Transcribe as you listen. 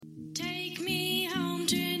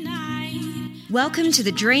Welcome to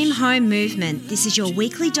the Dream Home Movement. This is your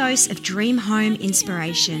weekly dose of dream home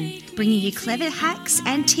inspiration, bringing you clever hacks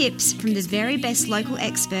and tips from the very best local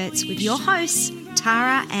experts with your hosts,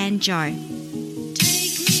 Tara and Joe.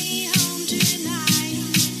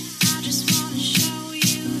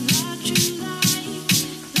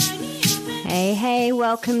 Hey,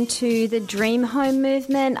 welcome to the Dream Home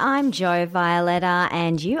Movement. I'm Joe Violeta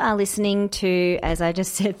and you are listening to, as I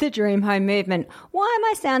just said, the Dream Home Movement. Why am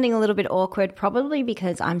I sounding a little bit awkward? Probably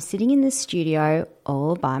because I'm sitting in the studio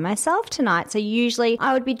all by myself tonight. So usually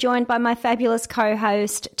I would be joined by my fabulous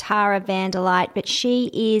co-host, Tara Vanderlight, but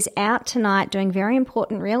she is out tonight doing very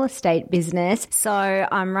important real estate business. So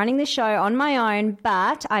I'm running the show on my own,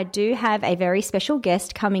 but I do have a very special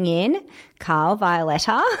guest coming in, Carl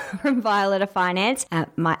Violeta from Violeta Finance,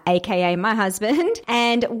 aka my husband.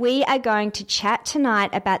 And we are going to chat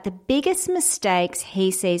tonight about the biggest mistakes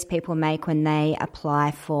he sees people make when they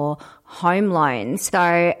apply for home loans.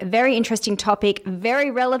 So very interesting topic,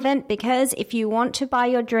 very relevant, because if you want to buy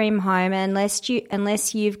your dream home,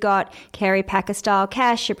 unless you've got Kerry Packer style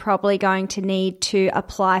cash, you're probably going to need to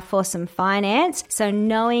apply for some finance. So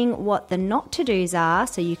knowing what the not to do's are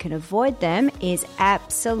so you can avoid them is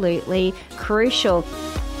absolutely crucial.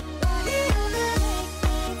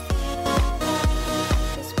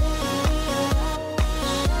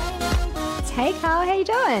 Hey Carl, how you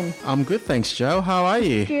doing? I'm good, thanks, Joe. How are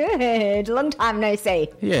you? Good. Long time no see.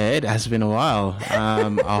 Yeah, it has been a while.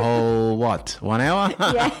 A whole, 1 hour?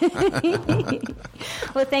 Yeah.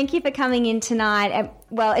 Well, thank you for coming in tonight.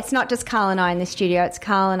 Well, it's not just Carl and I in the studio. It's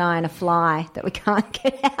Carl and I and a fly that we can't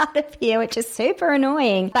get out of here, which is super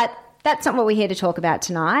annoying. But that's not what we're here to talk about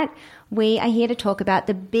tonight. We are here to talk about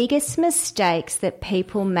the biggest mistakes that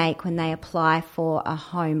people make when they apply for a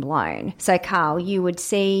home loan. So, Carl, you would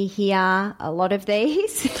see here a lot of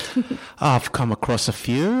these. I've come across a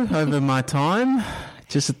few over my time.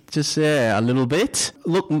 Just a little bit.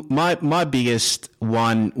 Look, my biggest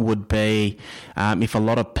one would be if a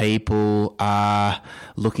lot of people are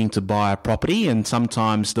looking to buy a property, and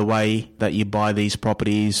sometimes the way that you buy these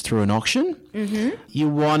properties through an auction, you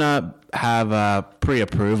want to have a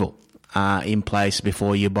pre-approval in place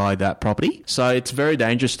before you buy that property. So it's very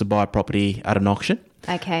dangerous to buy a property at an auction.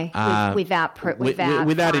 Okay, without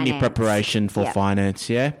any preparation for finance,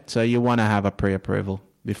 yeah. So you want to have a pre-approval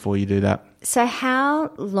before you do that. So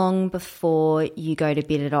how long before you go to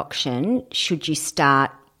bid at auction should you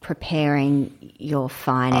start preparing your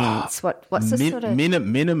finance? What's the sort of...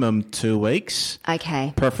 Minimum 2 weeks.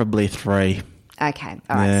 Okay. Preferably 3. Okay,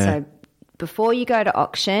 all right. So before you go to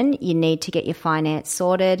auction, you need to get your finance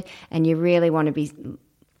sorted, and you really want to be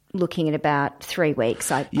looking at about 3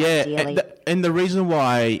 weeks, ideally. And the reason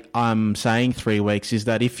why I'm saying 3 weeks is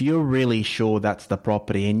that if you're really sure that's the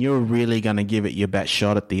property and you're really going to give it your best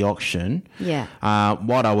shot at the auction,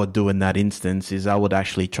 what I would do in that instance is I would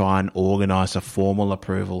actually try and organise a formal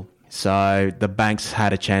approval. So the bank's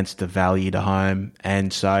had a chance to value the home,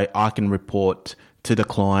 and so I can report to the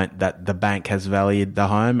client that the bank has valued the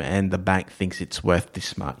home and the bank thinks it's worth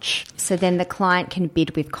this much. So then the client can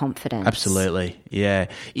bid with confidence. Absolutely, yeah.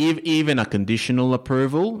 Even a conditional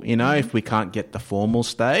approval, if we can't get the formal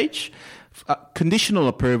stage, conditional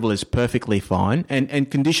approval is perfectly fine.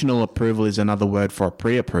 And conditional approval is another word for a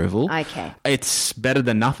pre-approval. Okay. It's better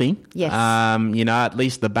than nothing. Yes. At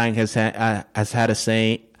least the bank has had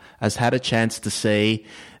a chance to see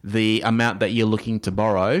the amount that you're looking to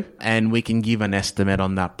borrow, and we can give an estimate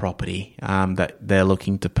on that property that they're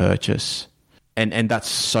looking to purchase. And that's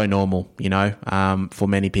so normal, for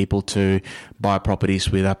many people to buy properties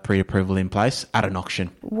with a pre-approval in place at an auction.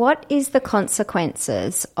 What is the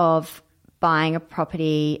consequences of buying a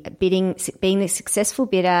property, being the successful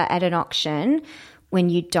bidder at an auction when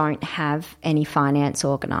you don't have any finance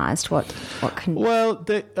organised? What can you... Well,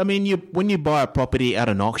 when you buy a property at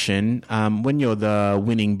an auction, when you're the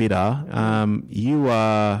winning bidder, you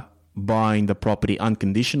are buying the property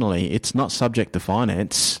unconditionally. It's not subject to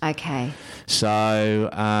finance. Okay. So,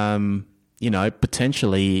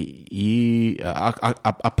 potentially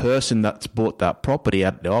a person that's bought that property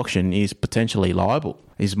at the auction is potentially liable,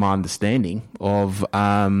 is my understanding of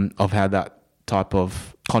how that type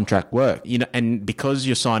of contract work, and because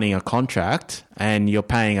you're signing a contract and you're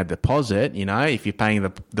paying a deposit, if you're paying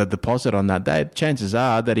the deposit on that day, chances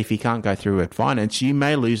are that if you can't go through with finance, you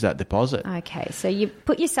may lose that deposit. Okay, so you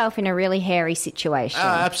put yourself in a really hairy situation.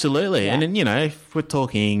 Absolutely. Yeah. And then, if we're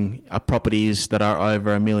talking properties that are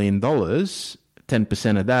over $1 million,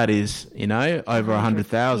 10% of that is, over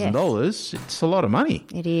 $100,000. Yes. It's a lot of money.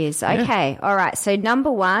 It is. Okay. Yeah. All right. So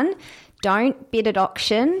number one, don't bid at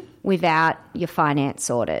auction without your finance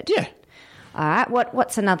sorted. Yeah. All right.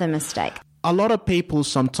 What's another mistake? a lot of people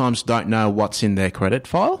sometimes don't know what's in their credit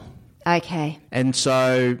file. Okay. And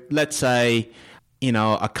so let's say,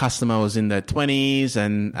 a customer was in their 20s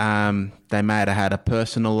and they might have had a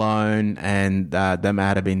personal loan and they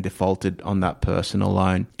might have been defaulted on that personal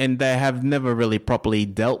loan and they have never really properly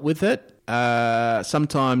dealt with it.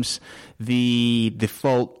 Sometimes the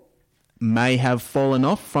default may have fallen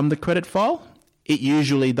off from the credit file. It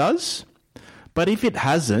usually does. But if it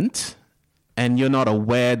hasn't, and you're not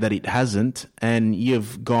aware that it hasn't, and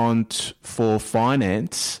you've gone for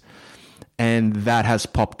finance and that has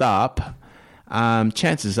popped up,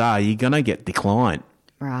 chances are you're going to get declined.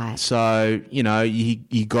 Right. So,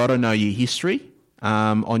 you got to know your history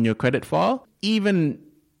on your credit file. Even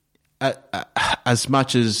as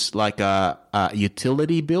much as like a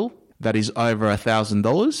utility bill that is over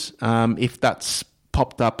 $1,000, if that's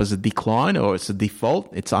popped up as a decline or it's a default,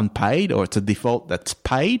 it's unpaid, or it's a default that's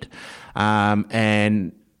paid,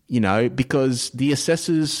 because the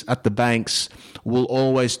assessors at the banks will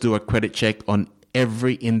always do a credit check on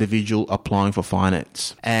every individual applying for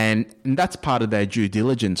finance. And that's part of their due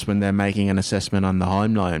diligence when they're making an assessment on the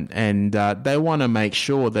home loan. And they want to make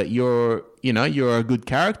sure that you're a good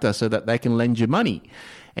character so that they can lend you money.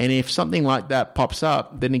 And if something like that pops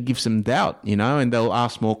up, then it gives them doubt, and they'll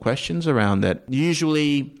ask more questions around it.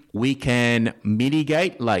 Usually we can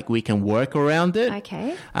mitigate, like we can work around it.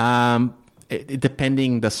 Okay.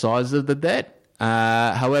 Depending the size of the debt.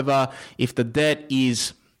 However, if the debt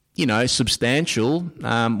is substantial,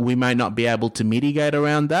 we may not be able to mitigate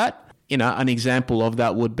around that. An example of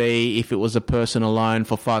that would be if it was a personal loan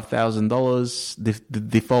for $5,000, the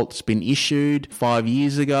default's been issued 5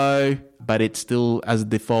 years ago, but it's still as a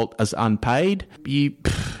default as unpaid.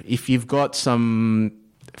 If you've got some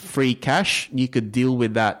free cash, you could deal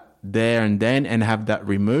with that there and then and have that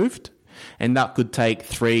removed. And that could take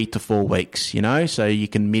 3 to 4 weeks, so you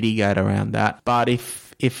can mitigate around that. But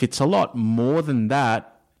if it's a lot more than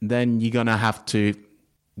that, then you're going to have to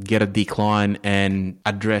get a decline and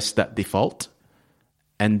address that default.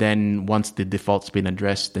 And then once the default's been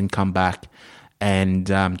addressed, then come back and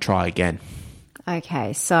try again.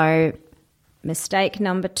 Okay, so mistake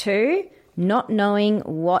number 2, not knowing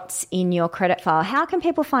what's in your credit file. How can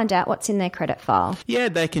people find out what's in their credit file? Yeah,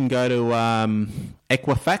 they can go to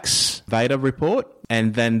Equifax Data Report,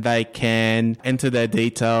 and then they can enter their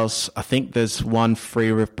details. I think there's one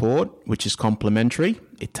free report, which is complimentary.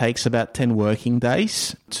 It takes about 10 working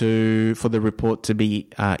days for the report to be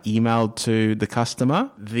emailed to the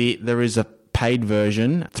customer. There is a paid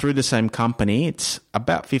version through the same company. It's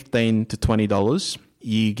about $15 to $20.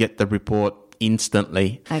 You get the report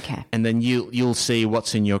instantly. Okay. And then you'll see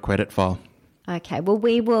what's in your credit file. Okay. Well,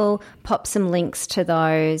 we will pop some links to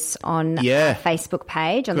those on our Facebook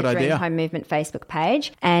page, on the Dream Home Movement Facebook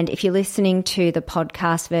page. And if you're listening to the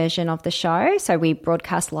podcast version of the show, so we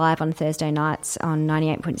broadcast live on Thursday nights on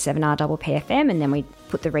 98.7 RPPFM, and then we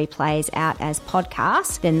put the replays out as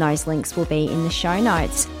podcasts, then those links will be in the show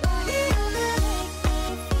notes.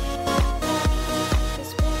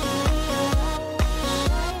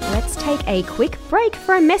 Let's take a quick break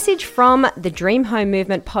for a message from the Dream Home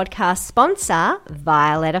Movement podcast sponsor,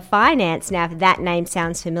 Violeta Finance. Now, if that name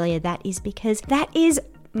sounds familiar, that is because that is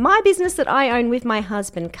my business that I own with my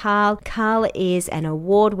husband, Carl. Carl is an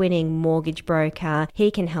award-winning mortgage broker. He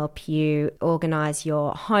can help you organise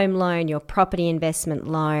your home loan, your property investment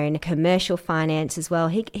loan, commercial finance as well.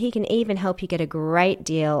 He can even help you get a great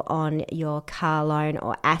deal on your car loan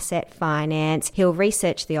or asset finance. He'll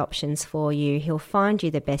research the options for you. He'll find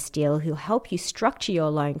you the best deal. He'll help you structure your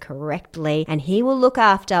loan correctly, and he will look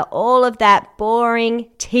after all of that boring,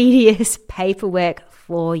 tedious paperwork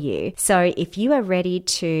for you. So if you are ready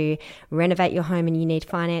to renovate your home and you need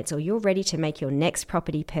finance, or you're ready to make your next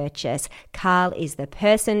property purchase, Carl is the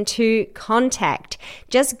person to contact.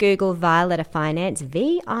 Just Google Violeta Finance,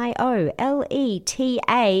 Violeta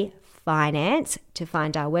Finance, to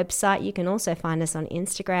find our website. You can also find us on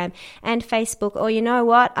Instagram and Facebook, or you know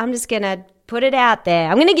what? I'm just going to put it out there.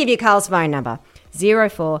 I'm going to give you Carl's phone number.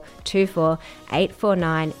 0424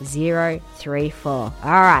 849 034. All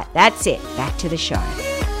right, that's it. Back to the show.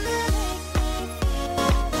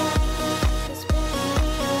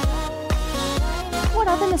 What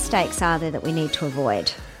other mistakes are there that we need to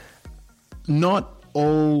avoid? Not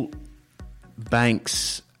all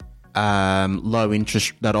banks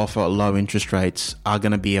that offer low interest rates are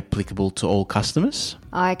going to be applicable to all customers.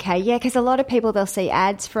 Okay, yeah, because a lot of people, they'll see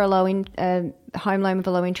ads for a home loan with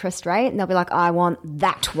a low interest rate, and they'll be like, I want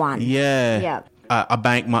that one. Yeah. A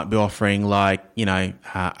bank might be offering, like,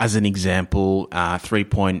 as an example,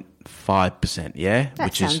 3.8% 5%, yeah?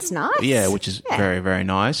 That sounds nice. Yeah, which is very, very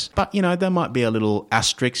nice. But, there might be a little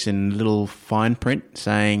asterisk in little fine print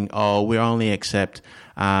saying, we only accept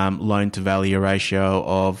loan to value ratio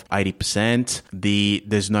of 80%.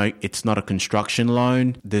 It's not a construction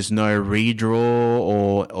loan. There's no redraw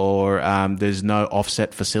or there's no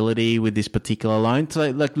offset facility with this particular loan.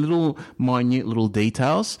 So like little minute little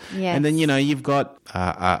details. Yes. And then, you've got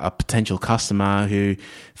a potential customer who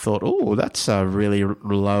thought, that's a really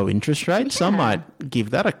low interest rate. So I might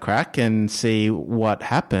give that a crack and see what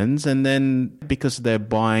happens. And then because they're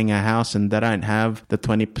buying a house and they don't have the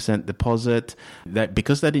 20% deposit,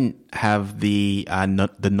 because they didn't have the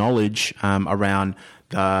knowledge around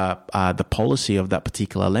the policy of that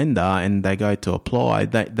particular lender, and they go to apply,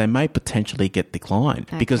 they may potentially get declined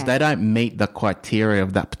because they don't meet the criteria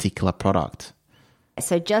of that particular product.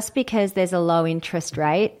 So just because there's a low interest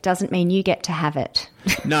rate doesn't mean you get to have it.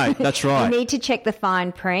 No, that's right. You need to check the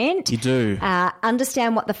fine print. You do.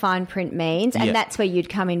 Understand what the fine print means. And that's where you'd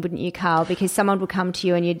come in, wouldn't you, Carl? Because someone would come to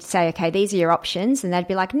you and you'd say, okay, these are your options. And they'd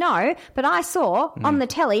be like, no, but I saw on the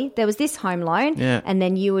telly there was this home loan. Yeah. And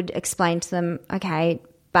then you would explain to them, okay,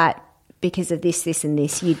 but because of this, this and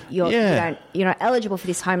this, you're not eligible for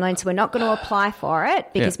this home loan, so we're not going to apply for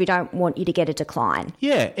it because we don't want you to get a decline.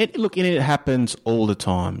 Yeah, it happens all the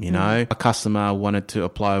time, A customer wanted to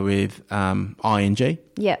apply with ING.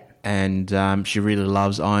 Yep. And she really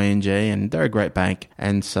loves ING and they're a great bank.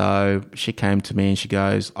 And so she came to me and she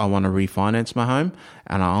goes, I want to refinance my home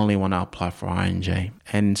and I only want to apply for ING.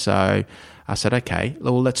 And so I said, okay,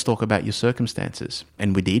 well, let's talk about your circumstances.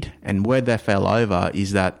 And we did. And where they fell over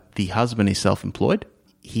is that the husband is self-employed.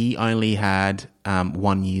 He only had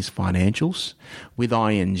 1 year's financials. With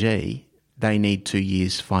ING, they need 2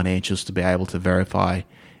 years financials to be able to verify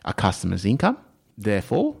a customer's income.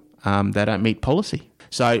 Therefore, they don't meet policy.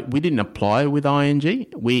 So we didn't apply with ING.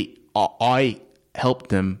 I helped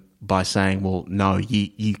them by saying, well, no,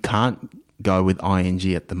 you can't go with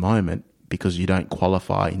ING at the moment because you don't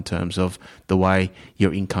qualify in terms of the way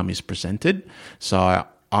your income is presented. So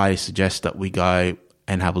I suggest that we go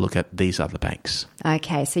and have a look at these other banks.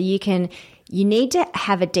 Okay, so you need to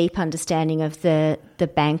have a deep understanding of the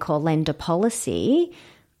bank or lender policy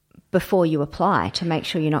before you apply to make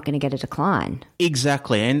sure you're not going to get a decline.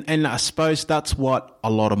 Exactly. And I suppose that's what a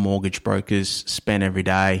lot of mortgage brokers spend every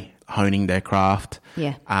day, honing their craft.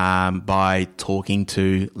 Yeah. By talking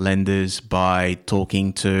to lenders, by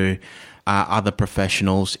talking to other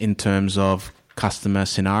professionals in terms of customer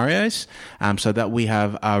scenarios, so that we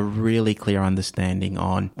have a really clear understanding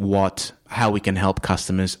on how we can help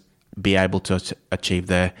customers be able to achieve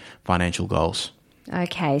their financial goals.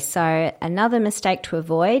 Okay, so another mistake to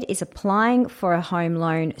avoid is applying for a home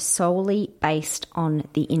loan solely based on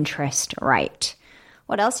the interest rate.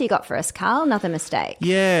 What else you got for us, Carl? Another mistake?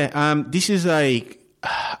 Yeah, this is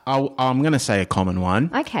I'm going to say a common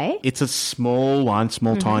one. Okay. It's a small one,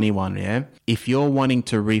 tiny one, yeah. If you're wanting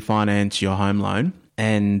to refinance your home loan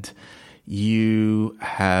and you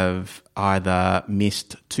have either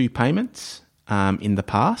missed 2 payments in the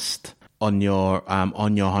past on your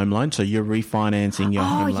home loan, so you're refinancing your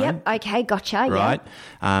home loan. Oh, yep. Okay, gotcha. Right.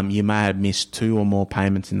 Yep. You may have missed 2 or more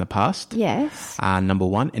payments in the past. Yes. Number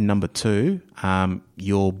one. And number two,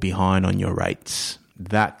 you're behind on your rates.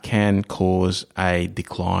 That can cause a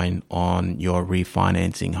decline on your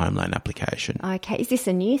refinancing home loan application. Okay. Is this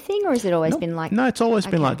a new thing or has it always been like... No, it's always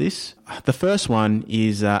been like this. The first one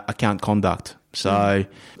is account conduct. So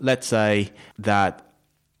let's say that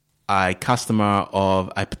a customer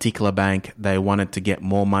of a particular bank, they wanted to get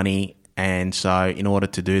more money, and so in order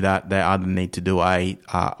to do that, they either need to do a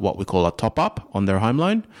what we call a top-up on their home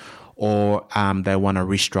loan, or they want to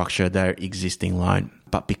restructure their existing loan.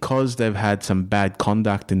 But because they've had some bad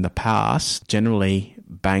conduct in the past, generally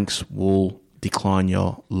banks will decline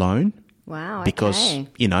your loan. Wow. Because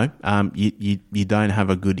you don't have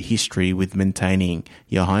a good history with maintaining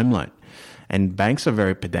your home loan. And banks are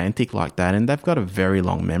very pedantic like that, and they've got a very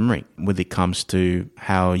long memory when it comes to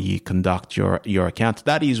how you conduct your accounts.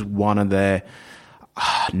 That is one of their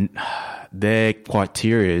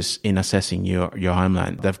criteria in assessing your home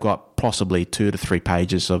loan. They've got possibly 2 to 3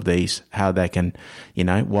 pages of these, how they can,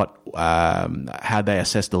 how they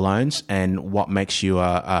assess the loans and what makes you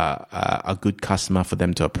a good customer for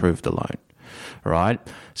them to approve the loan. Right.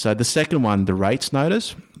 So the second one, the rates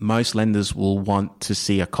notice. Most lenders will want to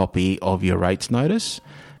see a copy of your rates notice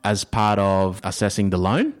as part of assessing the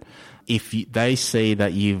loan. If they see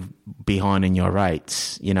that you're behind in your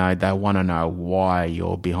rates, they want to know why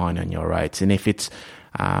you're behind on your rates. And if it's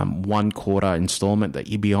one quarter installment that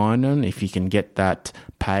you're behind on. If you can get that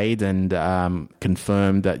paid and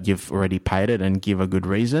confirm that you've already paid it and give a good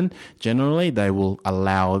reason, generally they will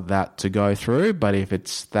allow that to go through. But if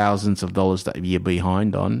it's thousands of dollars that you're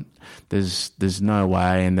behind on, there's no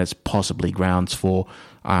way, and there's possibly grounds for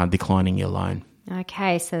declining your loan.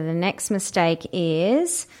 Okay, so the next mistake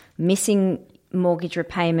is missing mortgage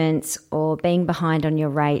repayments or being behind on your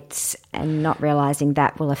rates and not realising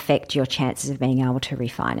that will affect your chances of being able to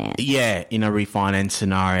refinance. Yeah, in a refinance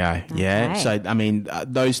scenario. Okay. Yeah. So, I mean,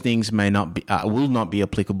 those things may not be, will not be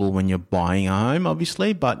applicable when you're buying a home,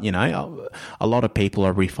 obviously, but, you know, a lot of people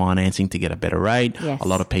are refinancing to get a better rate. Yes. A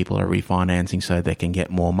lot of people are refinancing so they can get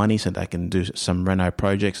more money, so they can do some reno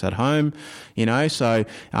projects at home, you know. So,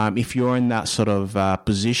 if you're in that sort of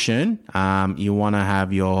position, you want to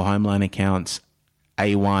have your home loan accounts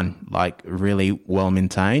A1, like really well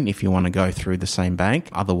maintained if you want to go through the same bank.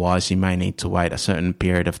 Otherwise, you may need to wait a certain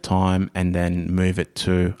period of time and then move it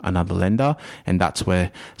to another lender. And that's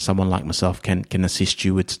where someone like myself can assist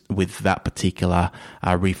you with that particular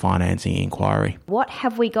refinancing inquiry. What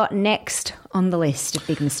have we got next on the list of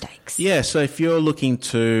big mistakes? Yeah, so if you're looking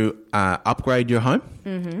to upgrade your home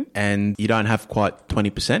and you don't have quite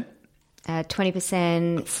 20%,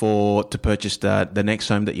 20% to purchase the next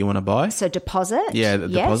home that you want to buy. So deposit? Yeah, the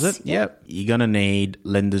yes. deposit. Yep. You're going to need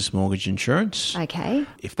lender's mortgage insurance. Okay.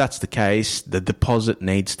 If that's the case, the deposit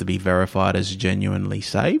needs to be verified as genuinely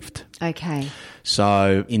saved. Okay.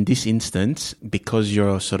 So in this instance, because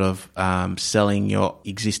you're sort of selling your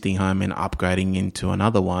existing home and upgrading into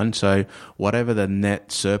another one, so whatever the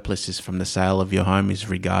net surplus is from the sale of your home is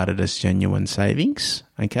regarded as genuine savings.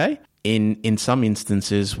 Okay. In some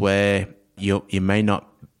instances where you may not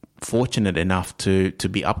fortunate enough to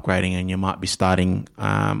be upgrading and you might be starting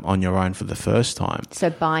on your own for the first time. So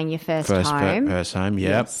buying your first home. First home,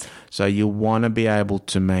 yep. Yes. So you want to be able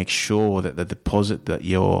to make sure that the deposit that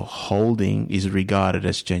you're holding is regarded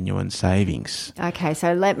as genuine savings. Okay,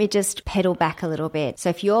 so let me just pedal back a little bit. So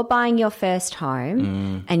if you're buying your first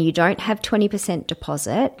home and you don't have 20%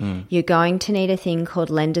 deposit, you're going to need a thing called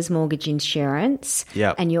lender's mortgage insurance.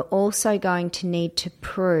 Yep. And you're also going to need to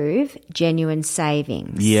prove genuine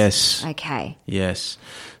savings. Yes. Okay. Yes.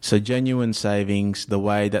 So genuine savings, the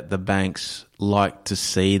way that the banks like to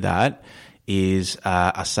see that is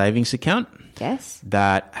a savings account. Yes.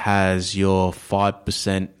 That has your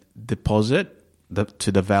 5% deposit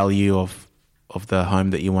to the value of the home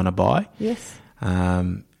that you want to buy. Yes.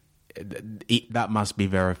 That must be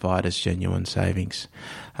verified as genuine savings.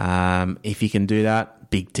 If you can do that,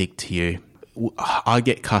 big tick to you. I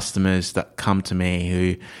get customers that come to me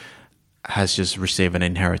who has just received an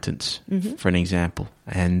inheritance, for an example,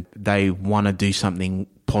 and they want to do something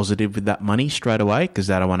positive with that money straight away because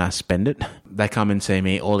they don't want to spend it. They come and see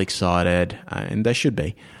me all excited, and they should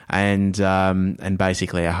be. And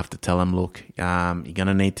basically I have to tell them, look, you're going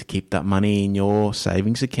to need to keep that money in your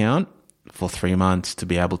savings account for 3 months to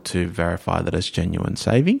be able to verify that it's genuine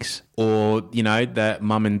savings. Or, you know, that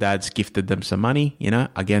mum and dad's gifted them some money, you know,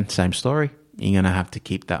 again, same story. You're going to have to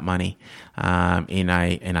keep that money in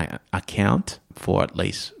a account for at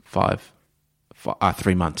least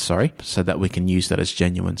 3 months, so that we can use that as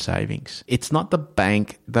genuine savings. It's not the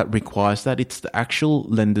bank that requires that. It's the actual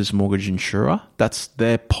lender's mortgage insurer. That's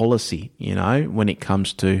their policy, you know, when it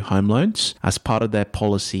comes to home loans. As part of their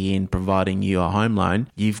policy in providing you a home loan,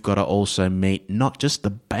 you've got to also meet not just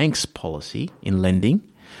the bank's policy in lending,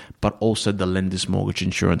 but also the lender's mortgage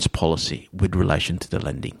insurance policy with relation to the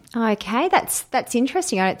lending. Okay, that's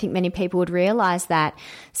interesting. I don't think many people would realise that.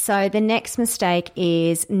 So the next mistake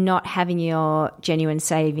is not having your genuine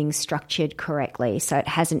savings structured correctly. So it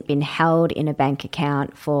hasn't been held in a bank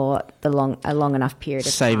account for a long enough period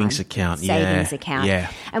of Savings time. account, Savings account.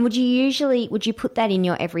 Yeah. And would you put that in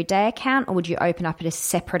your everyday account, or would you open up a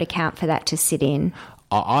separate account for that to sit in?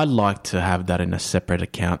 I like to have that in a separate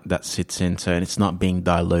account that sits in, so it's not being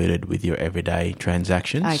diluted with your everyday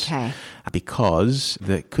transactions. Okay. Because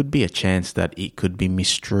there could be a chance that it could be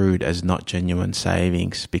misconstrued as not genuine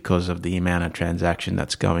savings because of the amount of transaction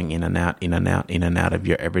that's going in and out of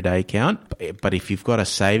your everyday account. But if you've got a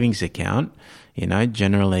savings account, you know,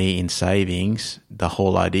 generally in savings, the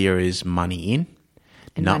whole idea is money in,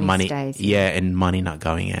 and not money stays in. Yeah, and money not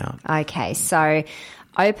going out. Okay, so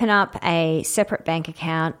open up a separate bank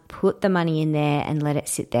account, put the money in there and let it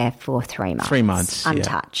sit there for 3 months. 3 months.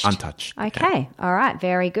 Untouched. Yeah. Untouched. Okay. Yeah. All right.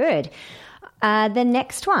 Very good. The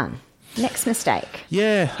next one. Next mistake.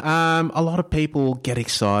 Yeah. A lot of people get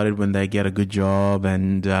excited when they get a good job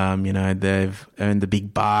and, you know, they've earned the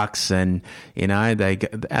big bucks and, you know, they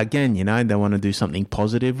want to do something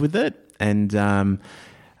positive with it. And,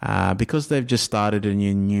 because they've just started a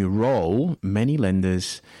new role, many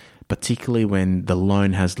lenders, particularly when the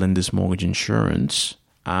loan has lender's mortgage insurance,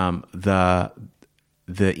 the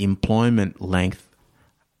employment length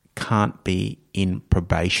can't be in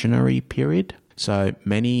probationary period. So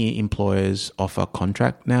many employers offer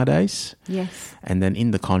contract nowadays. Yes. And then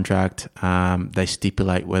in the contract, they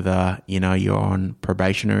stipulate whether, you're on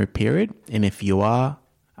probationary period. And if you are,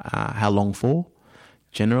 how long for?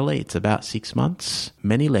 Generally, it's about 6 months.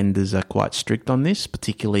 Many lenders are quite strict on this,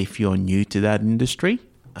 particularly if you're new to that industry,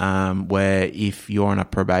 where if you're on a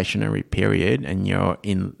probationary period and you're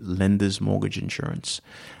in lender's mortgage insurance,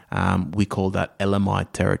 we call that LMI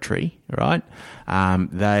territory, right?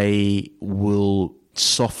 They will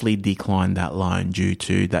softly decline that loan due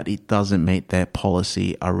to that it doesn't meet their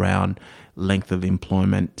policy around length of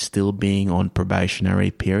employment still being on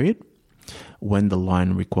probationary period when the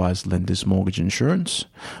loan requires lender's mortgage insurance,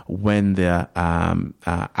 when the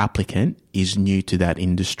applicant is new to that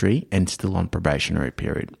industry and still on probationary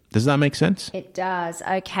period. Does that make sense? It does.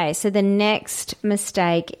 Okay, so the next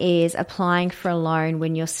mistake is applying for a loan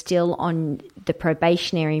when you're still on the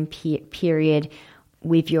probationary period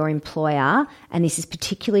with your employer, and this is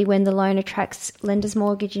particularly when the loan attracts lender's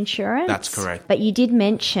mortgage insurance. That's correct. But you did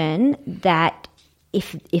mention that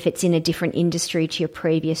if it's in a different industry to your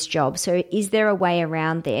previous job. So is there a way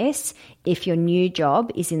around this if your new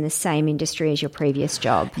job is in the same industry as your previous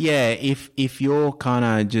job? Yeah, if you're kind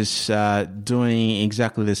of just doing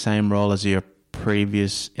exactly the same role as your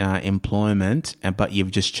previous employment, but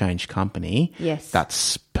you've just changed company, yes,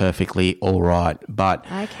 that's perfectly all right. But,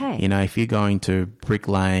 okay, if you're going to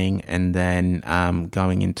bricklaying and then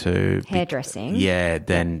going into hairdressing,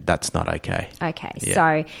 then that's not okay. Okay, yeah.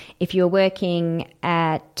 So if you're working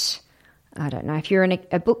at, I don't know, if you're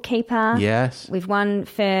a bookkeeper, yes, with one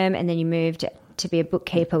firm and then you moved to be a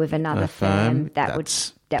bookkeeper with another firm, that would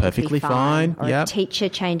perfectly be fine. fine. Or Yep. a teacher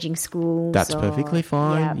changing schools. That's perfectly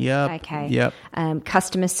fine. Yep. Okay. Yep.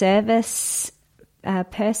 Customer service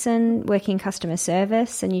person working customer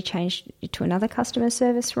service, and you changed to another customer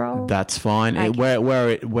service role. That's fine. Okay.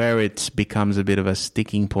 Where it becomes a bit of a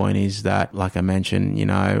sticking point is that, like I mentioned,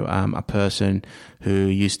 a person who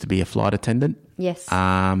used to be a flight attendant, yes,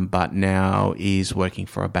 but now is working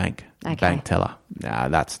for a bank. Okay. Bank teller.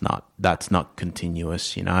 That's not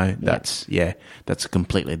continuous, That's a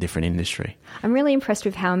completely different industry. I'm really impressed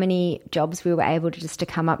with how many jobs we were able to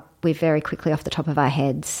come up with very quickly off the top of our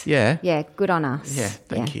heads. Yeah. Yeah, good on us. Yeah,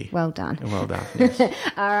 thank you. Well done. Well done. Yes.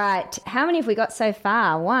 All right. How many have we got so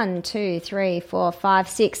far? 1, 2, 3, 4, 5,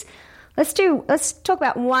 6. Let's talk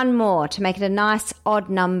about one more to make it a nice odd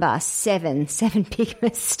number. 7 big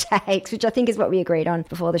mistakes, which I think is what we agreed on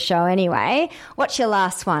before the show anyway. What's your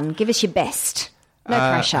last one? Give us your best. No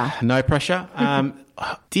pressure. No pressure.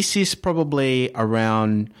 This is probably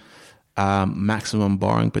around maximum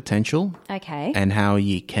borrowing potential. Okay. And how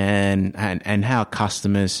you can and how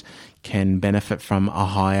customers can benefit from a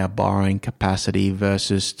higher borrowing capacity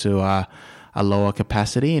versus to a lower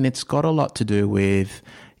capacity. And it's got a lot to do with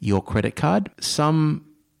your credit card. Some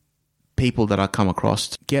people that I come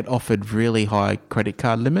across get offered really high credit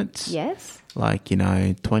card limits. Yes. Like,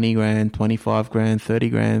 20 grand, 25 grand, 30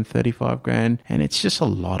 grand, 35 grand. And it's just a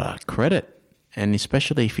lot of credit. And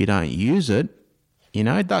especially if you don't use it,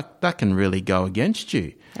 that can really go against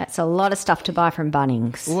you. That's a lot of stuff to buy from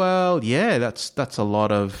Bunnings. Well, yeah, that's a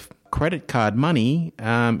lot of credit card money.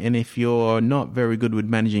 And if you're not very good with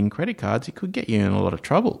managing credit cards, it could get you in a lot of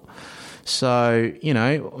trouble. So,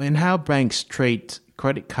 and how banks treat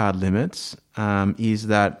credit card limits is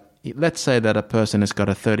that, let's say that a person has got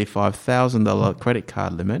a $35,000 credit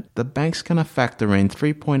card limit, the bank's going to factor in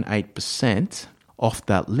 3.8% off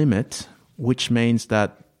that limit, which means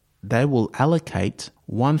that they will allocate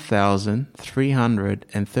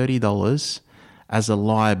 $1,330 as a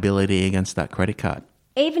liability against that credit card.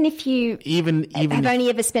 Even if you have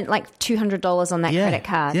only ever spent like $200 on that credit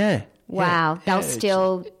card. Yeah. Wow, they'll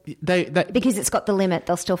still because it's got the limit.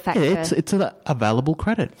 They'll still factor. Yeah, it's an available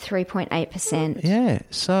credit. 3.8%. Yeah,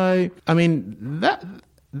 so I mean that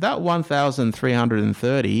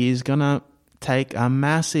 1,330 is gonna take a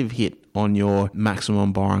massive hit on your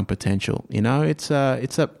maximum borrowing potential. It's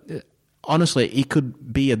honestly, it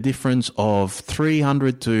could be a difference of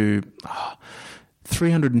 300 to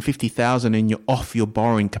 350,000 off your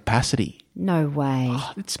borrowing capacity. No way.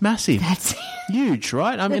 Oh, it's massive. That's huge,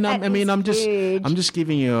 right? I'm just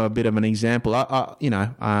giving you a bit of an example.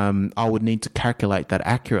 I would need to calculate that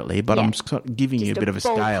accurately, but I'm giving you a bit of a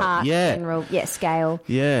scale. General, scale.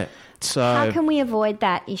 Yeah. So how can we avoid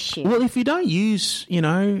that issue? Well, if you don't use,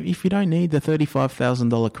 if you don't need the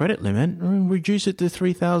 $35,000 credit limit, reduce it to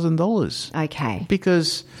 $3,000. Okay.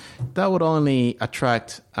 Because that would only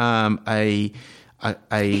attract a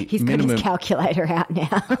He's minimum, got his calculator out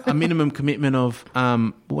now. a minimum commitment of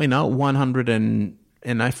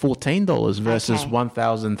 $114 versus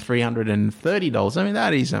 $1,330. I mean,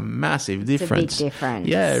 that is a massive difference. It's a big difference.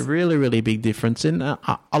 Yeah, really, really big difference. And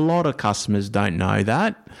a lot of customers don't know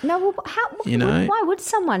that. No, well, why would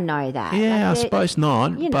someone know that? Yeah, I suppose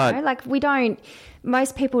not. But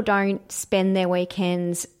most people don't spend their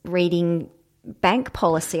weekends reading bank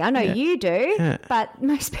policy. I know you do, but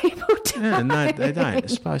most people don't. Yeah, no, they don't. I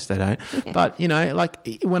suppose they don't. Yeah. But,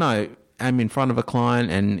 when I'm in front of a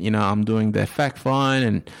client and, I'm doing their fact find,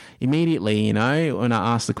 and immediately, when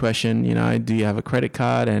I ask the question, do you have a credit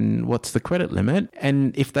card and what's the credit limit?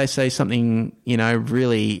 And if they say something,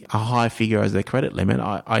 really a high figure as their credit limit,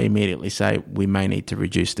 I immediately say we may need to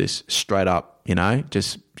reduce this straight up,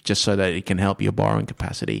 just so that it can help your borrowing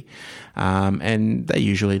capacity. And they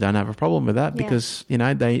usually don't have a problem with that because,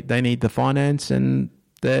 they need the finance and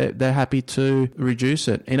they're happy to reduce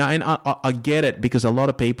it. And I get it because a lot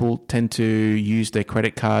of people tend to use their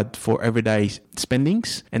credit card for everyday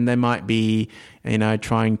spendings, and they might be,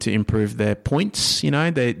 trying to improve their points.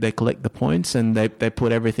 They collect the points and they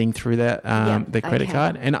put everything through their credit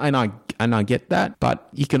card. And I get that, but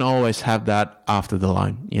you can always have that after the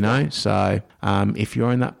loan, So if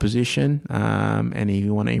you're in that position and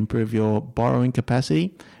you want to improve your borrowing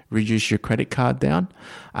capacity, reduce your credit card down,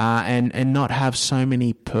 and not have so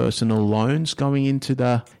many personal loans going into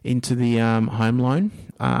the home loan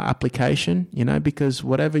application. Because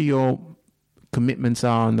whatever your commitments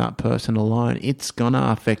are on that personal loan, it's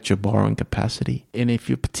gonna affect your borrowing capacity. And if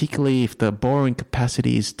the borrowing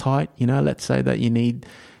capacity is tight, let's say that you need,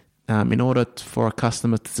 in order for a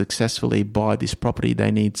customer to successfully buy this property,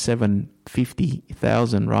 they need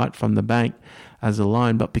 $750,000 right from the bank as a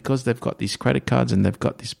loan, but because they've got these credit cards and they've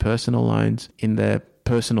got these personal loans in their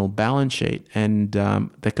personal balance sheet, and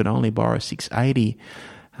they could only borrow $680.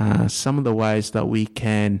 Some of the ways that we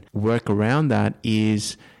can work around that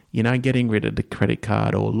is, getting rid of the credit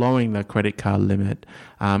card or lowering the credit card limit.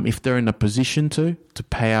 If they're in a position to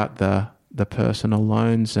pay out the personal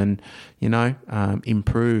loans and,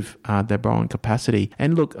 improve their borrowing capacity.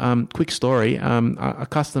 And look, quick story, a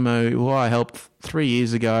customer who I helped 3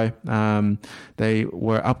 years ago, they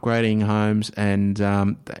were upgrading homes and,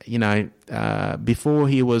 before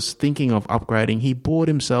he was thinking of upgrading, he bought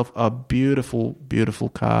himself a beautiful, beautiful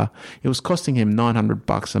car. It was costing him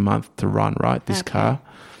 $900 a month to run, right, this car.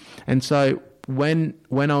 And so when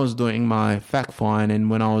I was doing my fact find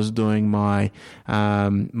and when I was doing my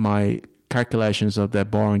calculations of their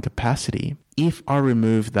borrowing capacity, if I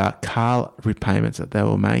remove the car repayments that they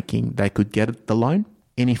were making, they could get the loan.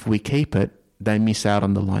 And if we keep it, they miss out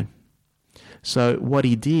on the loan. So what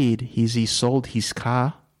he did is he sold his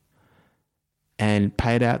car and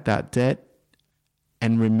paid out that debt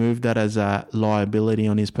and removed that as a liability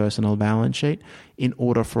on his personal balance sheet in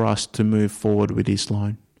order for us to move forward with his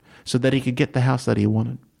loan so that he could get the house that he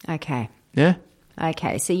wanted. Okay. Yeah?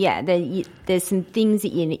 Okay, so there's some things that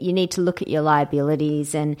you need to look at your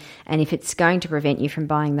liabilities, and if it's going to prevent you from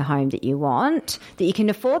buying the home that you want, that you can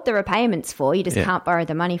afford the repayments for, you just can't borrow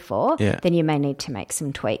the money for, then you may need to make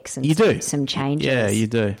some tweaks and some changes. Yeah, you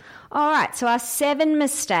do. All right, so our 7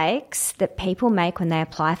 mistakes that people make when they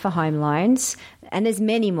apply for home loans, and there's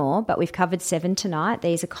many more, but we've covered 7 tonight.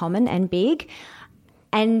 These are common and big,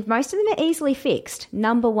 and most of them are easily fixed.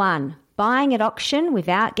 Number 1, buying at auction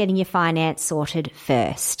without getting your finance sorted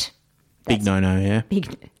first. Big no-no, yeah.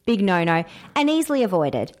 Big no-no, and easily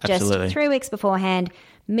avoided. Absolutely. Just 3 weeks beforehand,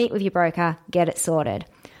 meet with your broker, get it sorted.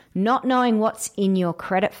 Not knowing what's in your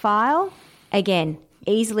credit file, again,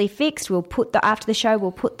 easily fixed. After the show,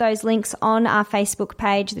 we'll put those links on our Facebook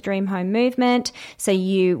page, The Dream Home Movement, so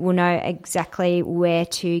you will know exactly where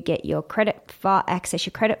to get your credit file, access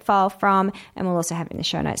your credit file from, and we'll also have it in the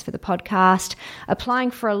show notes for the podcast. Applying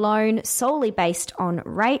for a loan solely based on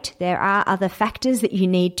rate. There are other factors that you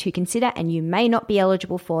need to consider, and you may not be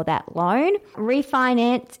eligible for that loan.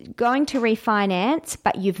 Going to refinance,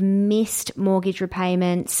 but you've missed mortgage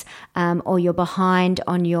repayments, or you're behind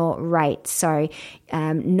on your rate. So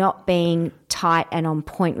not being tight and on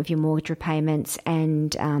point with your mortgage repayments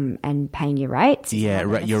and paying your rates.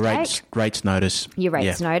 Yeah, your rates notice. Your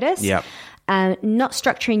rates notice. Yeah. not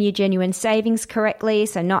structuring your genuine savings correctly,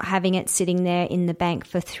 so not having it sitting there in the bank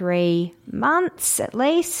for 3 months at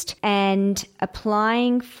least, and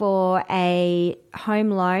applying for a home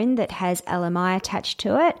loan that has LMI attached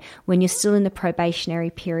to it when you're still in the probationary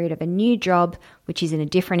period of a new job, which is in a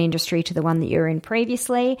different industry to the one that you were in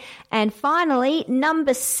previously. And finally,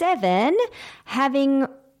 number 7, having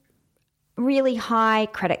really high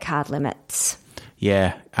credit card limits.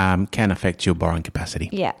 Yeah, can affect your borrowing capacity.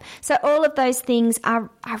 Yeah. So all of those things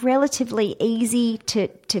are relatively easy to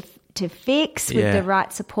fix with the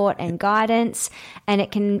right support and guidance, and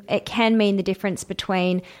it can mean the difference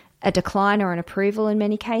between a decline or an approval in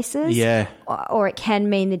many cases. Yeah. Or it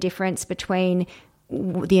can mean the difference between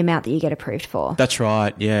the amount that you get approved for. That's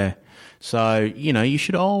right, yeah. So, you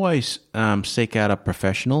should always seek out a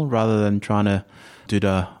professional rather than trying to do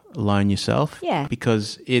the loan yourself. Yeah.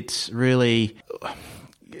 Because it's really...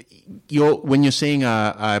 when you're seeing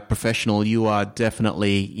a professional, you are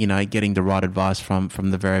definitely, getting the right advice from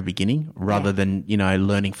the very beginning rather than,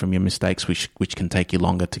 learning from your mistakes, which can take you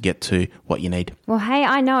longer to get to what you need. Well, hey,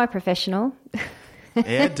 I know a professional.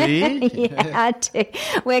 Yeah, do you? Yeah, I do.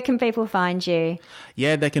 Where can people find you?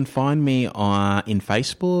 Yeah, they can find me in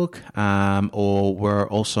Facebook, or we're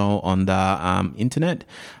also on the internet,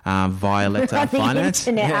 Violeta Finance.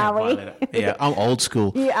 Internet, are we? Violeta. Yeah, I'm old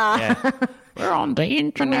school. You are. Yeah. We're on the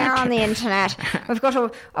internet. We're on the internet. We've got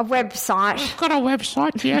a website. We've got a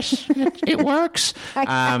website, yes. It works.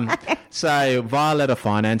 Okay. So Violeta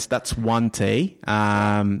Finance, that's 1 T.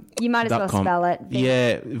 You might as well spell it.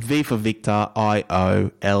 Yeah, V for Victor,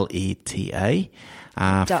 IOLETA.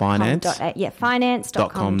 Finance.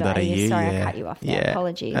 Finance.com.au. Sorry, I cut you off there. Yeah.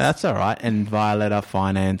 Apologies. That's all right. And Violeta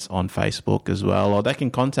Finance on Facebook as well. Or they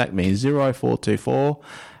can contact me 0424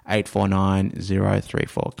 849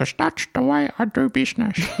 034, because that's the way I do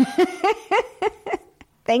business.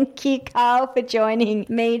 Thank you, Carl, for joining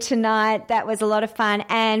me tonight. That was a lot of fun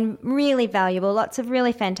and really valuable. Lots of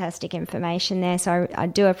really fantastic information there, so I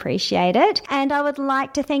do appreciate it. And I would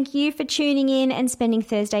like to thank you for tuning in and spending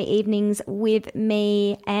Thursday evenings with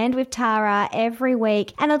me and with Tara every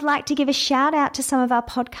week. And I'd like to give a shout out to some of our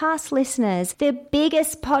podcast listeners. The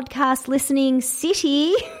biggest podcast listening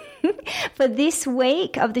city for this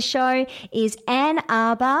week of the show is Ann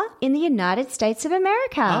Arbor in the United States of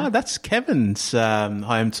America. Oh, that's Kevin's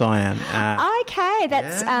hometown. Okay,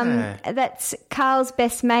 that's Carl's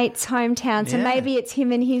best mate's hometown, so maybe it's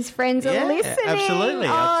him and his friends are listening. Absolutely.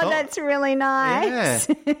 Oh, that's really nice.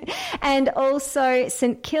 Yeah. And also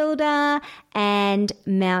St Kilda and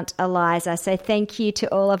Mount Eliza. So thank you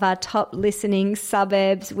to all of our top listening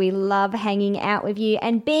suburbs. We love hanging out with you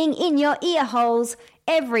and being in your ear holes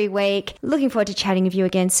every week. Looking forward to chatting with you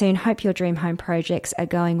again soon. Hope your dream home projects are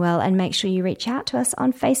going well, and make sure you reach out to us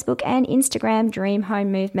on Facebook and Instagram, Dream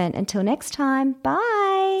Home Movement. Until next time,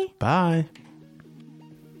 bye. Bye.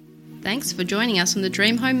 Thanks for joining us on the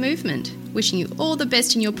Dream Home Movement. Wishing you all the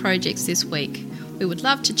best in your projects this week. We would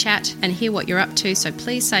love to chat and hear what you're up to, so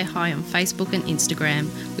please say hi on Facebook and Instagram.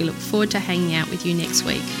 We look forward to hanging out with you next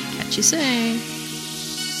week. Catch you soon.